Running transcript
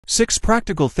6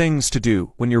 practical things to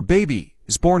do when your baby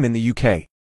is born in the UK.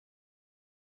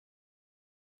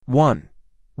 1.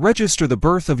 Register the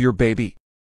birth of your baby.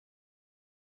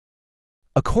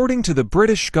 According to the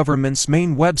British government's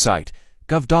main website,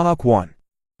 gov.uk,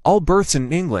 all births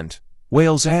in England,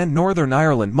 Wales and Northern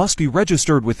Ireland must be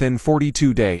registered within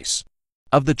 42 days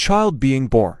of the child being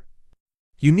born.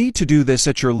 You need to do this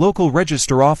at your local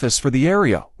register office for the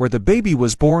area where the baby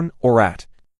was born or at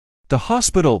the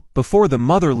hospital before the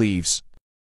mother leaves.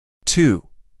 2.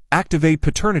 Activate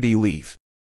paternity leave.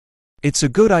 It's a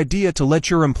good idea to let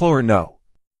your employer know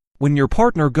when your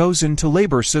partner goes into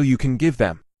labor so you can give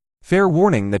them fair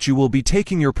warning that you will be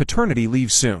taking your paternity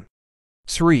leave soon.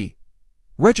 3.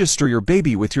 Register your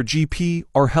baby with your GP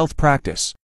or health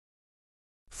practice.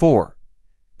 4.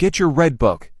 Get your Red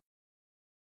Book.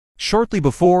 Shortly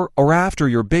before or after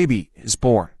your baby is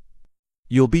born,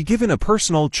 you'll be given a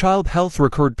personal child health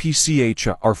record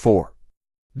PCHR4.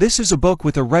 This is a book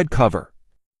with a red cover,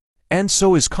 and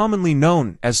so is commonly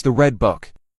known as the Red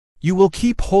Book. You will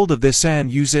keep hold of this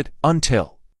and use it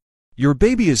until your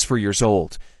baby is 4 years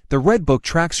old. The Red Book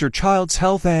tracks your child's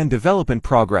health and development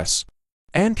progress,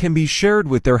 and can be shared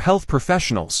with their health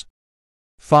professionals.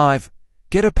 5.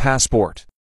 Get a passport.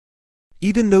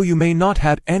 Even though you may not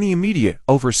have any immediate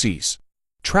overseas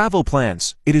travel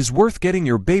plans, it is worth getting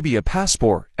your baby a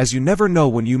passport as you never know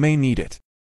when you may need it.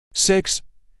 6.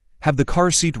 Have the car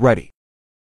seat ready.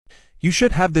 You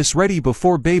should have this ready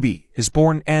before baby is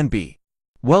born and be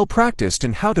well practiced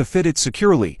in how to fit it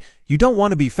securely. You don't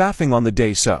want to be faffing on the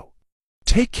day, so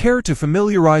take care to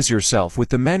familiarize yourself with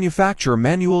the manufacturer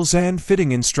manuals and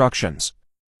fitting instructions.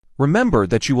 Remember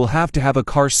that you will have to have a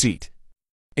car seat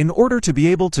in order to be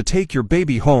able to take your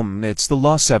baby home. It's the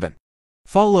law. 7.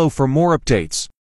 Follow for more updates.